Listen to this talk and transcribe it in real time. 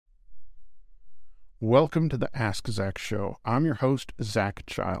Welcome to the Ask Zach Show. I'm your host, Zach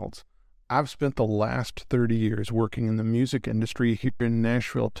Childs. I've spent the last 30 years working in the music industry here in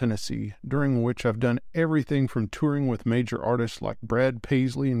Nashville, Tennessee, during which I've done everything from touring with major artists like Brad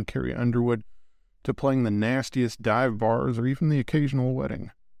Paisley and Carrie Underwood to playing the nastiest dive bars or even the occasional wedding.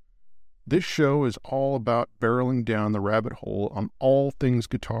 This show is all about barreling down the rabbit hole on all things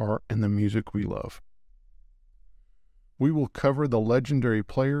guitar and the music we love. We will cover the legendary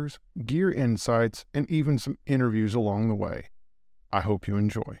players, gear insights, and even some interviews along the way. I hope you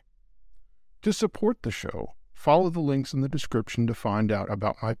enjoy. To support the show, follow the links in the description to find out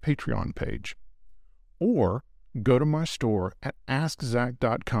about my Patreon page. Or go to my store at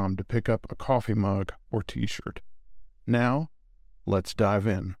askzach.com to pick up a coffee mug or t-shirt. Now, let's dive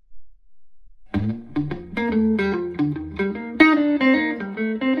in.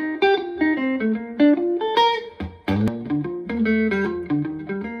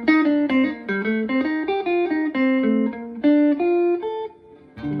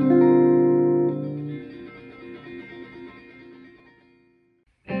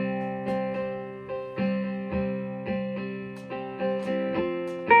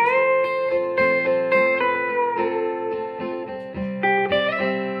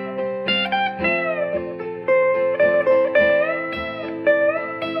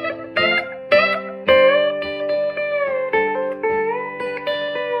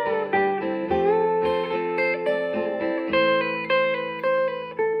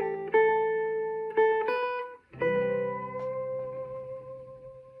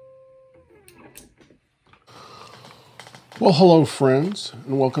 Well, hello friends,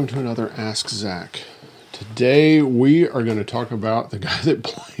 and welcome to another Ask Zach. Today we are going to talk about the guy that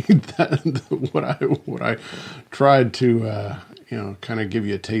played that, what I tried to, kind of give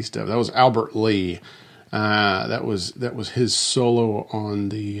you a taste of. That was Albert Lee. That was his solo on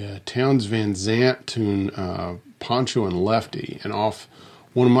the Townes Van Zandt tune, Poncho and Lefty, and off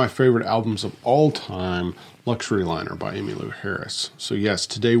one of my favorite albums of all time, Luxury Liner by Emmylou Harris. So yes,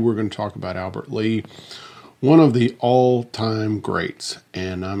 today we're going to talk about Albert Lee, one of the all-time greats,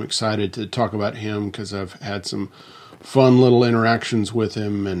 and I'm excited to talk about him because I've had some fun little interactions with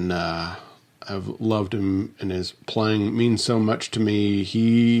him, and I've loved him, and his playing means so much to me.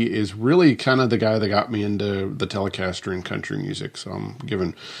 He is really kind of the guy that got me into the Telecaster and country music, so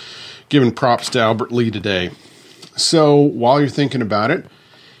I'm giving props to Albert Lee today. So while you're thinking about it,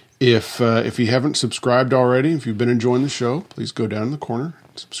 if you haven't subscribed already, if you've been enjoying the show, please go down in the corner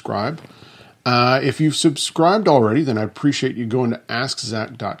and subscribe. If you've subscribed already, then I appreciate you going to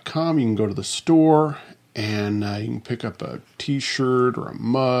askzach.com. You can go to the store and you can pick up a t-shirt or a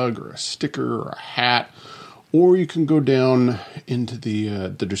mug or a sticker or a hat, or you can go down into the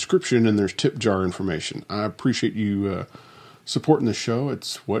description and there's tip jar information. I appreciate you supporting the show.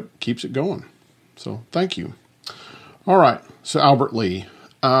 It's what keeps it going. So thank you. All right. So Albert Lee,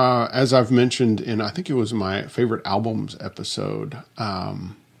 as I've mentioned in, I think it was my favorite albums episode,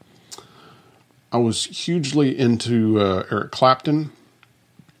 I was hugely into Eric Clapton,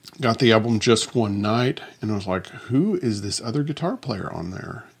 got the album Just One Night, and I was like, who is this other guitar player on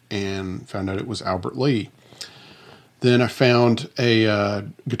there? And found out it was Albert Lee. Then I found a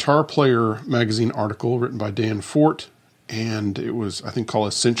Guitar Player magazine article written by Dan Fort, and it was, I think, called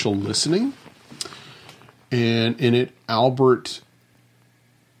Essential Listening. And in it, Albert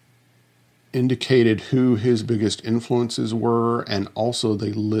indicated who his biggest influences were, and also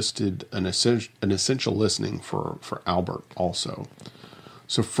they listed an essential listening for Albert also.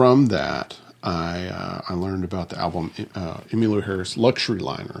 So from that, I learned about the album Emmylou Harris Luxury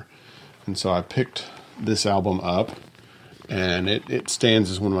Liner, and so I picked this album up, and it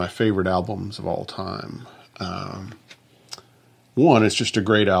stands as one of my favorite albums of all time. One, it's just a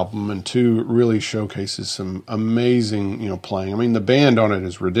great album, and two, it really showcases some amazing, playing. I mean, the band on it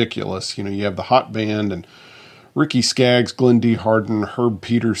is ridiculous. You have the Hot Band and Ricky Skaggs, Glenn D. Harden, Herb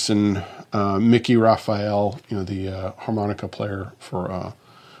Peterson, Mickey Raphael, the harmonica player for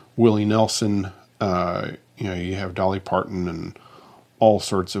Willie Nelson. You have Dolly Parton and all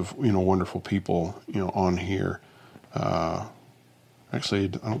sorts of, wonderful people, on here.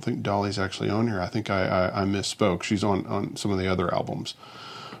 Actually, I don't think Dolly's actually on here. I think I misspoke. She's on some of the other albums.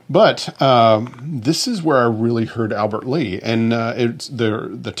 But this is where I really heard Albert Lee. And it's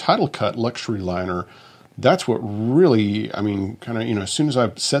the title cut, Luxury Liner, that's what really, kind of, as soon as I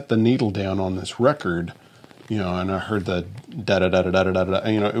set the needle down on this record, and I heard the da-da-da-da-da-da-da,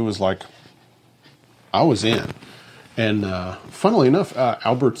 it was like I was in. And funnily enough,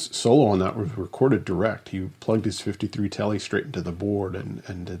 Albert's solo on that was recorded direct. He plugged his 53 Tele straight into the board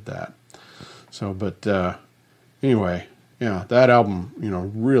and did that. So, but anyway, yeah, that album,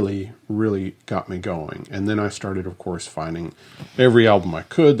 really, really got me going. And then I started, of course, finding every album I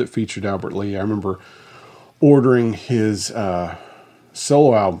could that featured Albert Lee. I remember ordering his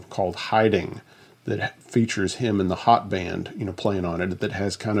solo album called Hiding that features him and the Hot Band, playing on it, that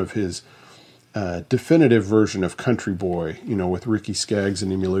has kind of his definitive version of Country Boy, with Ricky Skaggs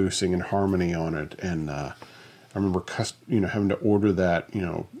and Emmylou singing harmony on it. And I remember, having to order that,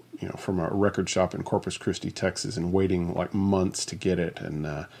 from a record shop in Corpus Christi, Texas, and waiting like months to get it,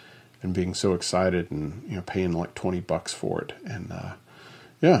 and being so excited, and paying like $20 for it, and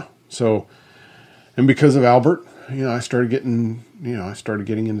so, and because of Albert, I started getting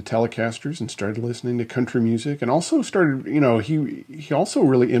into Telecasters and started listening to country music, and also started, he also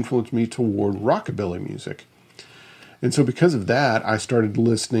really influenced me toward rockabilly music. And so because of that, I started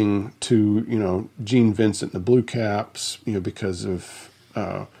listening to, Gene Vincent and the Blue Caps, because of,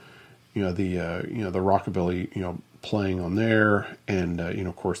 the rockabilly, playing on there, and,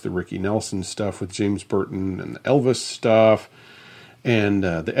 of course the Ricky Nelson stuff with James Burton, and the Elvis stuff, and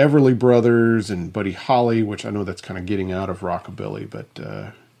the Everly Brothers and Buddy Holly, which I know that's kind of getting out of rockabilly, but,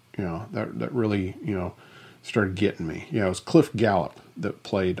 that really, started getting me. Yeah, it was Cliff Gallup that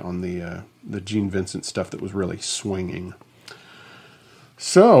played on the Gene Vincent stuff that was really swinging.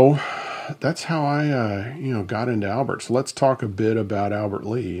 So that's how I, got into Albert. So let's talk a bit about Albert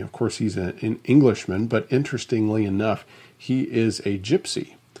Lee. Of course, he's an Englishman, but interestingly enough, he is a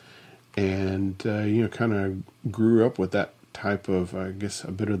gypsy, and kind of grew up with that type of, I guess,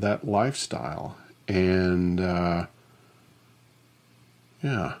 a bit of that lifestyle. And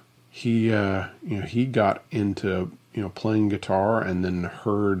he got into playing guitar, and then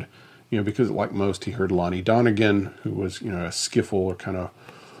heard, because like most, he heard Lonnie Donegan, who was a skiffle or kind of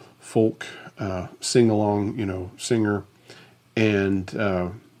folk sing-along singer, and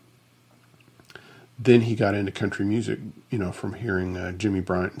then he got into country music, from hearing Jimmy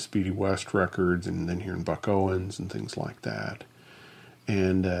Bryant and Speedy West records, and then hearing Buck Owens and things like that.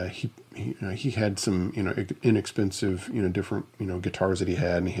 And he had some inexpensive different guitars that he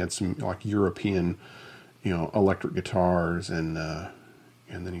had, and he had some like European electric guitars, and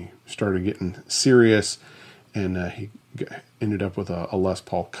then he started getting serious, and he ended up with a Les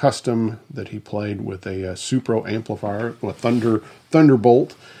Paul Custom that he played with a Supro amplifier, a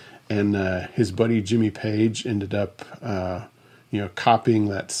Thunderbolt, and his buddy Jimmy Page ended up copying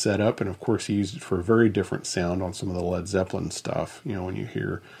that setup, and of course he used it for a very different sound on some of the Led Zeppelin stuff. When you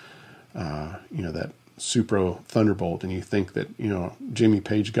hear that Supro Thunderbolt, and you think that Jimmy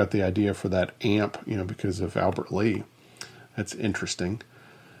Page got the idea for that amp because of Albert Lee. That's interesting.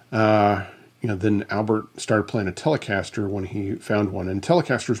 Then Albert started playing a Telecaster when he found one, and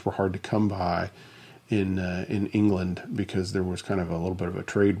Telecasters were hard to come by in England, because there was kind of a little bit of a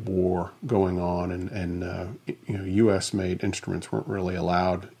trade war going on, and U.S. made instruments weren't really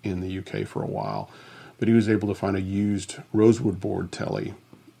allowed in the U.K. for a while. But he was able to find a used rosewood board Tele,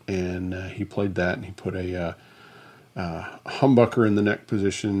 and he played that, and he put a humbucker in the neck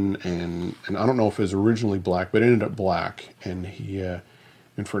position, and I don't know if it was originally black, but it ended up black, and he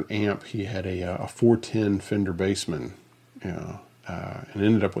and for an amp he had a 410 Fender Bassman, and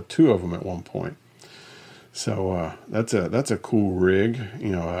ended up with two of them at one point. So that's a cool rig,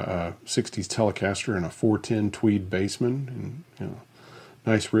 a 60s Telecaster and a 410 Tweed Bassman, and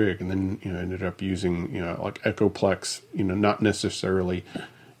nice rig. And then ended up using like Echoplex, not necessarily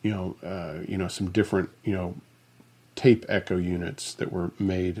some different tape echo units that were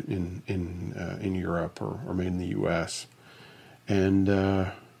made in Europe or made in the U.S. And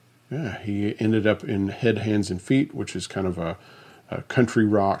he ended up in Head, Hands and Feet, which is kind of a country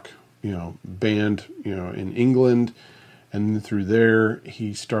rock band, in England. And then through there,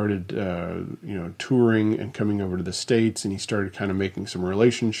 he started, touring and coming over to the States, and he started kind of making some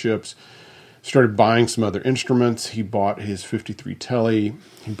relationships, started buying some other instruments. He bought his 53 Tele.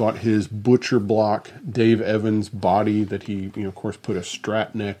 He bought his Butcher Block Dave Evans body that he, of course, put a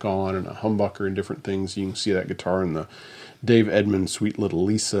Strat neck on and a humbucker and different things. You can see that guitar in the Dave Edmunds Sweet Little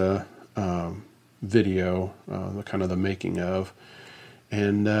Lisa video, the kind of the making of.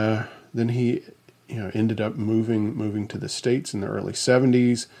 And then he, ended up moving to the States in the early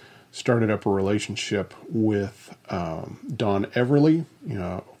 70s, started up a relationship with Don Everly,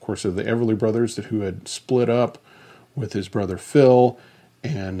 of course, of the Everly Brothers, who had split up with his brother Phil,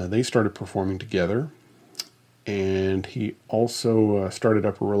 and they started performing together. And he also started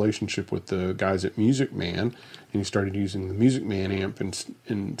up a relationship with the guys at Music Man, and he started using the Music Man amp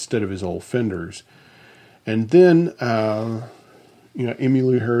instead of his old Fenders. And then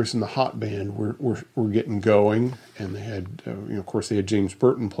Emmylou Harris and the Hot Band were getting going, and they had, of course, they had James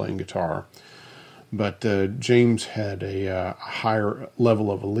Burton playing guitar. But James had a higher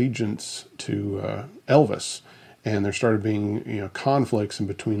level of allegiance to Elvis, and there started being conflicts in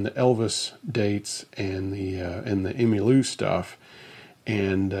between the Elvis dates and the Emmylou stuff.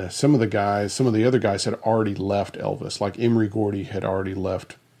 And some of the other guys had already left Elvis. Like Emery Gordy had already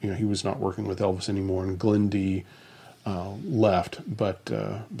left. He was not working with Elvis anymore, and Glenn D left.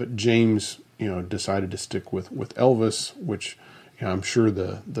 But James, decided to stick with Elvis, which I'm sure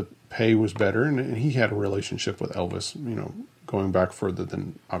the pay was better, and he had a relationship with Elvis, going back further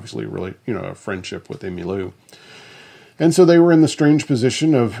than obviously really, a friendship with Emmylou. And so they were in the strange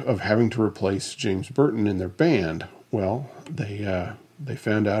position of having to replace James Burton in their band. Well, they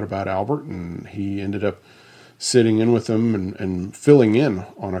found out about Albert, and he ended up sitting in with them and filling in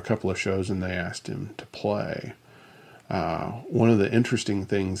on a couple of shows, and they asked him to play. One of the interesting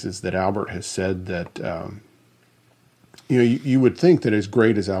things is that Albert has said that, you would think that as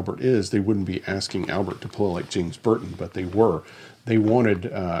great as Albert is, they wouldn't be asking Albert to play like James Burton, but they were. They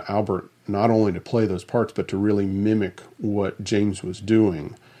wanted Albert not only to play those parts, but to really mimic what James was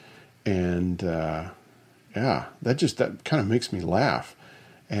doing. And that kind of makes me laugh.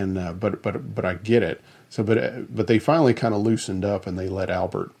 And but I get it. So, but they finally kind of loosened up, and they let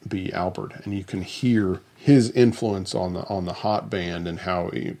Albert be Albert, and you can hear his influence on the hot band and how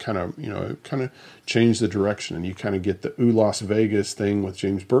it kind of changed the direction, and you kind of get the Ooh Las Vegas thing with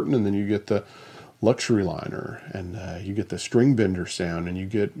James Burton, and then you get the luxury liner, and you get the string bender sound, and you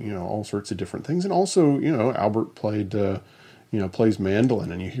get all sorts of different things, and also Albert played plays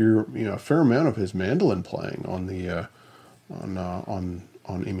mandolin, and you hear a fair amount of his mandolin playing on the on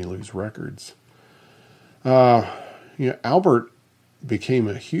Emmylou's records. Albert became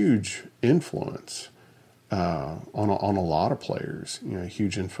a huge influence on a lot of players. A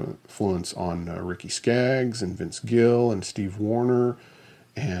huge influence on Ricky Skaggs and Vince Gill and Steve Wariner,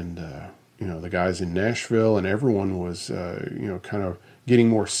 and the guys in Nashville, and everyone was kind of getting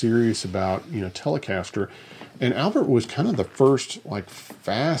more serious about Telecaster. And Albert was kind of the first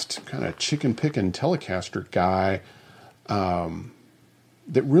fast kind of chicken picking Telecaster guy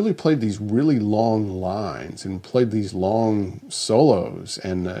that really played these really long lines and played these long solos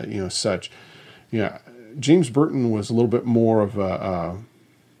and such. James Burton was a little bit more of a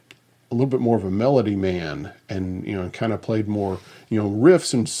melody man, and kind of played more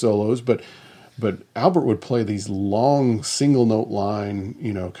riffs and solos, but Albert would play these long single note line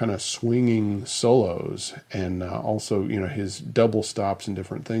kind of swinging solos, and also his double stops and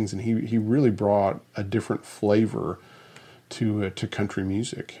different things, and he really brought a different flavor to country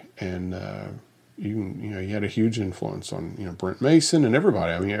music, and he had a huge influence on Brent Mason and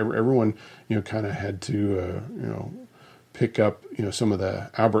everybody. I mean, everyone kind of had to pick up some of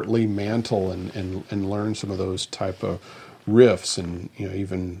the Albert Lee mantle and learn some of those type of riffs, and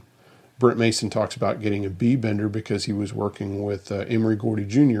even Brent Mason talks about getting a B-bender because he was working with Emery Gordy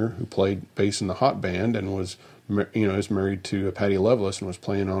Jr., who played bass in the Hot Band and was is married to Patty Loveless and was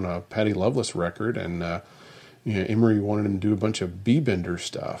playing on a Patty Loveless record, and Emery wanted him to do a bunch of B-bender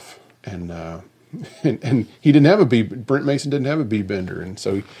stuff, and he didn't have a B. Brent Mason didn't have a B-bender, and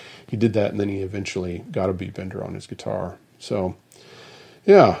so he did that, and then he eventually got a B-bender on his guitar. So,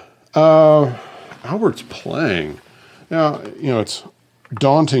 Albert's playing. Now, it's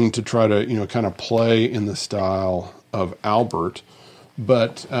daunting to try to kind of play in the style of Albert,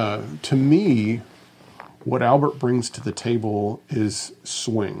 but to me, what Albert brings to the table is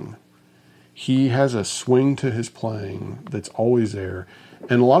swing. He has a swing to his playing that's always there.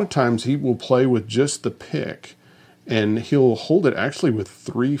 And a lot of times he will play with just the pick, and he'll hold it actually with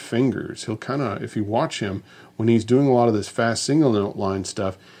 3 fingers. He'll kind of, if you watch him, when he's doing a lot of this fast single note line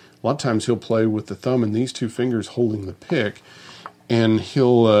stuff, a lot of times he'll play with the thumb and these 2 fingers holding the pick, and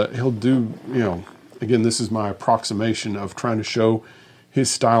he'll do, again, this is my approximation of trying to show his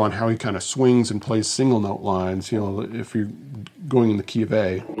style and how he kind of swings and plays single note lines. If you're going in the key of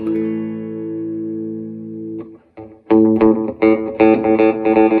A.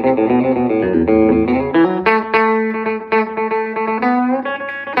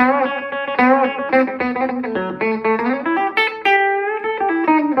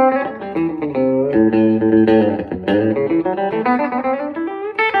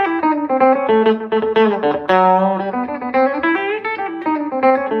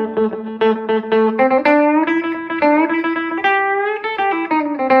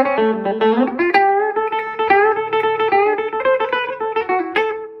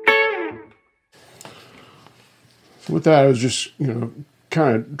 With that, I was just,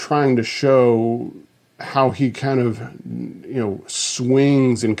 kind of trying to show how he kind of,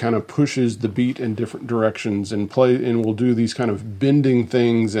 swings and kind of pushes the beat in different directions and will do these kind of bending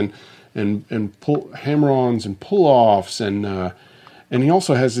things and and pull hammer-ons and pull-offs, and he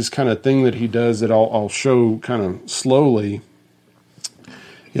also has this kind of thing that he does that I'll show kind of slowly.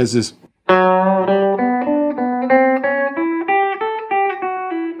 He has this.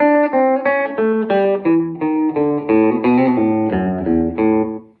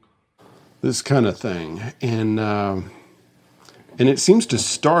 This kind of thing, and it seems to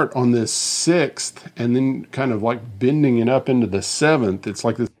start on this sixth, and then kind of like bending it up into the seventh. It's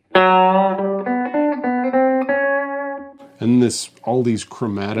like this, and all these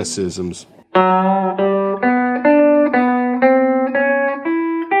chromaticisms.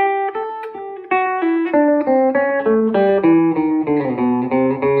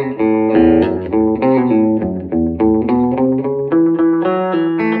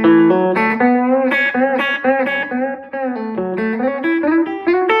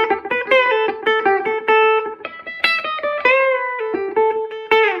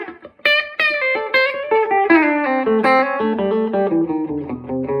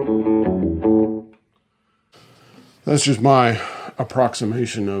 That's just my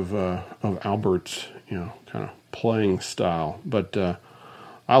approximation of Albert's, kind of playing style. But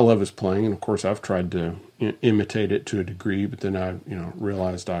I love his playing, and of course I've tried to imitate it to a degree. But then I,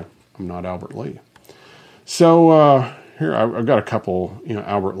 realized I'm not Albert Lee. So here I've got a couple,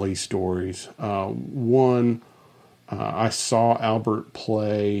 Albert Lee stories. One, I saw Albert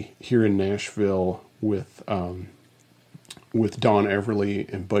play here in Nashville with Don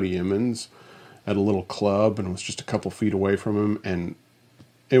Everly and Buddy Emmons at a little club, and it was just a couple feet away from him, and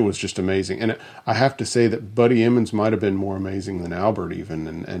it was just amazing. And I have to say that Buddy Emmons might have been more amazing than Albert even.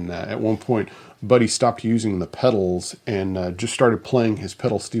 And at one point, Buddy stopped using the pedals and just started playing his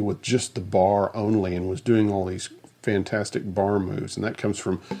pedal steel with just the bar only, and was doing all these fantastic bar moves. And that comes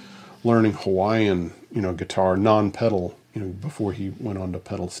from learning Hawaiian, guitar, non-pedal, before he went on to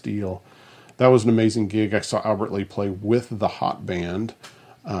pedal steel. That was an amazing gig. I saw Albert Lee play with the Hot Band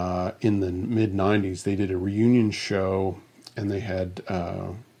in the mid-'90s. They did a reunion show, and they had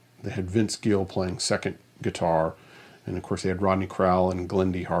Vince Gill playing second guitar, and of course they had Rodney Crowell and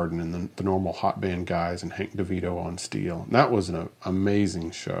Glendy Harden and the normal Hot Band guys and Hank DeVito on steel. And that was an amazing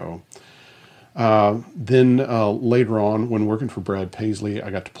show. Then later on, when working for Brad Paisley,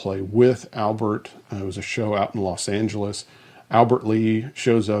 I got to play with Albert. It was a show out in Los Angeles. Albert Lee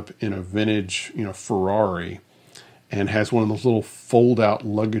shows up in a vintage, Ferrari, and has one of those little fold-out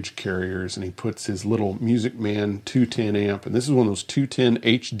luggage carriers, and he puts his little Music Man 210 amp, and this is one of those 210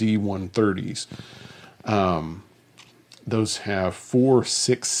 HD 130s. Those have 4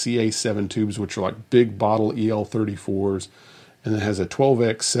 6 CA7 tubes, which are like big bottle EL34s, and it has a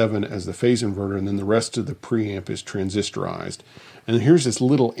 12X7 as the phase inverter, and then the rest of the preamp is transistorized. And here's this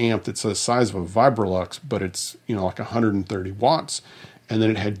little amp that's the size of a Vibrolux, but it's, like 130 watts, and then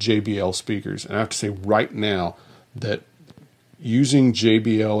it had JBL speakers. And I have to say right now, that using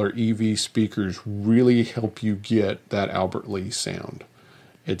JBL or EV speakers really help you get that Albert Lee sound.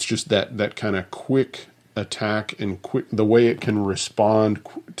 It's just that kind of quick attack and the way it can respond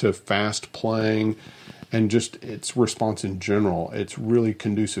to fast playing, and just its response in general. It's really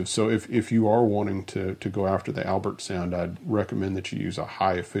conducive. So if you are wanting to go after the Albert sound, I'd recommend that you use a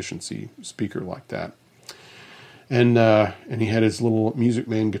high efficiency speaker like that. And he had his little Music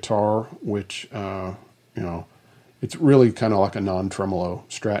Man guitar, which it's really kind of like a non-tremolo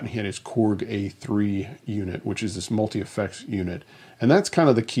Strat, and he had his Korg A3 unit, which is this multi-effects unit. And that's kind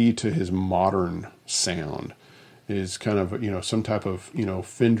of the key to his modern sound, is kind of, some type of,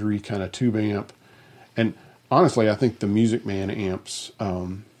 Fendery kind of tube amp. And honestly, I think the Music Man amps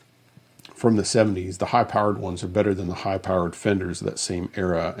from the 70s, the high-powered ones, are better than the high-powered Fenders of that same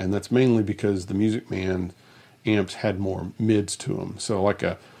era. And that's mainly because the Music Man amps had more mids to them. So like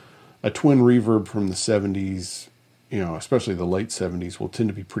a twin reverb from the 70s, especially the late 70s, will tend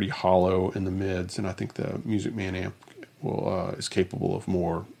to be pretty hollow in the mids, and I think the Music Man amp is capable of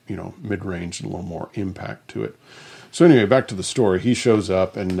more, mid-range and a little more impact to it. So anyway, back to the story. He shows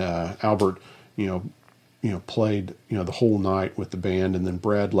up, and Albert, played, the whole night with the band, and then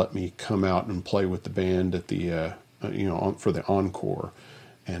Brad let me come out and play with the band at the, for the encore,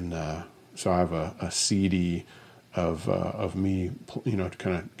 and so I have a CD of me,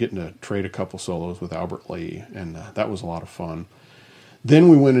 kind of getting to trade a couple solos with Albert Lee, and that was a lot of fun. Then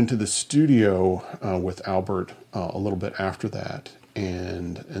we went into the studio with Albert a little bit after that,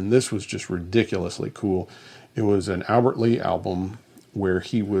 and this was just ridiculously cool. It was an Albert Lee album where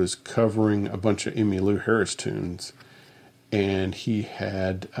he was covering a bunch of Emmylou Harris tunes, and he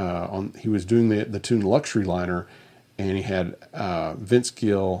had he was doing the tune Luxury Liner, and he had Vince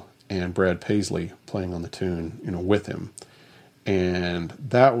Gill and Brad Paisley playing on the tune, with him. And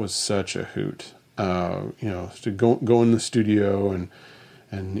that was such a hoot. To go in the studio and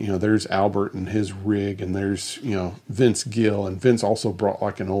there's Albert and his rig, and there's Vince Gill, and Vince also brought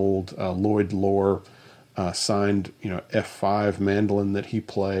like an old Lloyd Loar signed F5 mandolin that he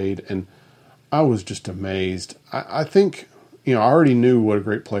played, and I was just amazed. I think I already knew what a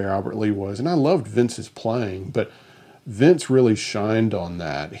great player Albert Lee was, and I loved Vince's playing, but Vince really shined on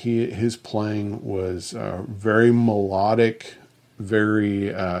that. His playing was very melodic,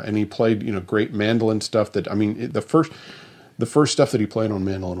 and he played great mandolin stuff. The first stuff that he played on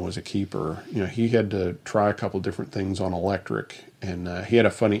mandolin was a keeper. He had to try a couple different things on electric, and he had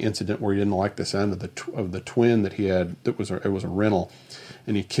a funny incident where he didn't like the sound of the twin that he had. It was a rental,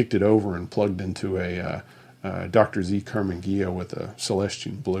 and he kicked it over and plugged into a Dr. Z Carmengia with a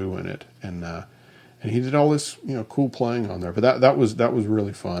Celestian Blue in it, and he did all this cool playing on there. But that was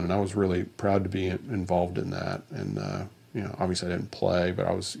really fun, and I was really proud to be involved in that. And obviously I didn't play, but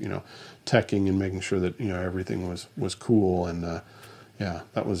I was teching and making sure that everything was cool, and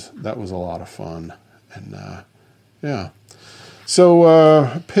that was a lot of fun. And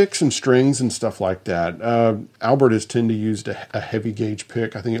so picks and strings and stuff like that. Albert has tended to use a heavy gauge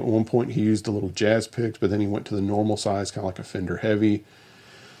pick. I think at one point he used the little jazz picks, but then he went to the normal size, kind of like a Fender Heavy.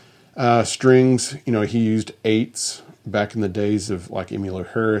 Strings, he used 8s back in the days of like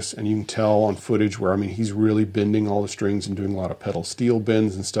Emmylou Harris, and you can tell on footage where, he's really bending all the strings and doing a lot of pedal steel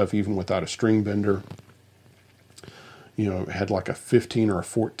bends and stuff, even without a string bender. It had like a 15 or a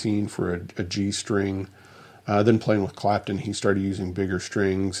 14 for a G string. Then playing with Clapton, he started using bigger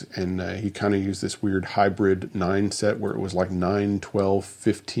strings, and he kind of used this weird hybrid 9 set where it was like 9, 12,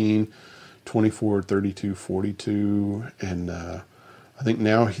 15, 24, 32, 42, and I think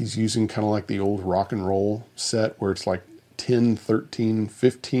now he's using kind of like the old rock and roll set where it's like 10, 13,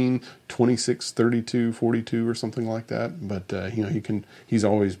 15, 26, 32, 42 or something like that. But, he's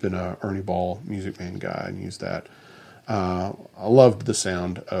always been a Ernie Ball Music Man guy and used that. I loved the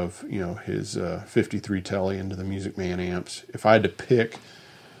sound of, his 53 Tele into the Music Man amps. If I had to pick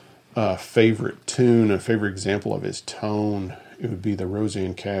a favorite tune, a favorite example of his tone, it would be the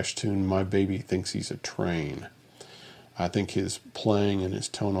Roseanne Cash tune, My Baby Thinks He's a Train. I think his playing and his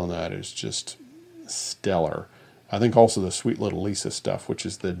tone on that is just stellar. I think also the Sweet Little Lisa stuff, which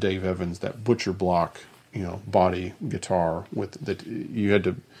is the Dave Evans, that butcher block, body guitar with that you had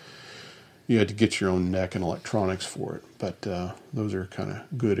to get your own neck and electronics for it. But those are kind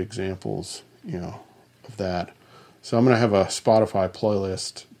of good examples, of that. So I'm going to have a Spotify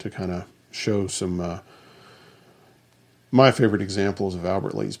playlist to kind of show some my favorite examples of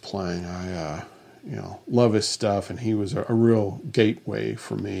Albert Lee's playing. I love his stuff, and he was a real gateway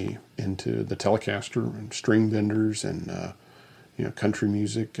for me into the Telecaster and string benders and country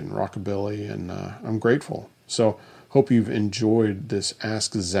music and rockabilly, and I'm grateful. So hope you've enjoyed this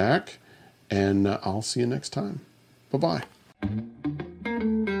Ask Zach, and I'll see you next time. Bye-bye.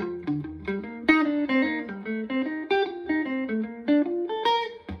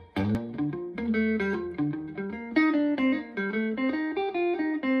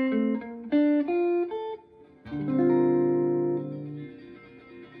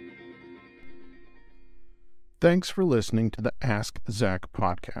 Thanks for listening to the Ask Zach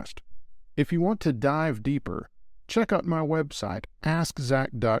podcast. If you want to dive deeper, check out my website,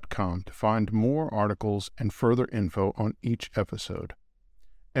 askzach.com, to find more articles and further info on each episode.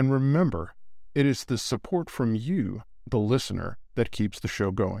 And remember, it is the support from you, the listener, that keeps the show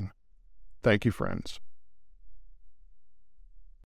going. Thank you, friends.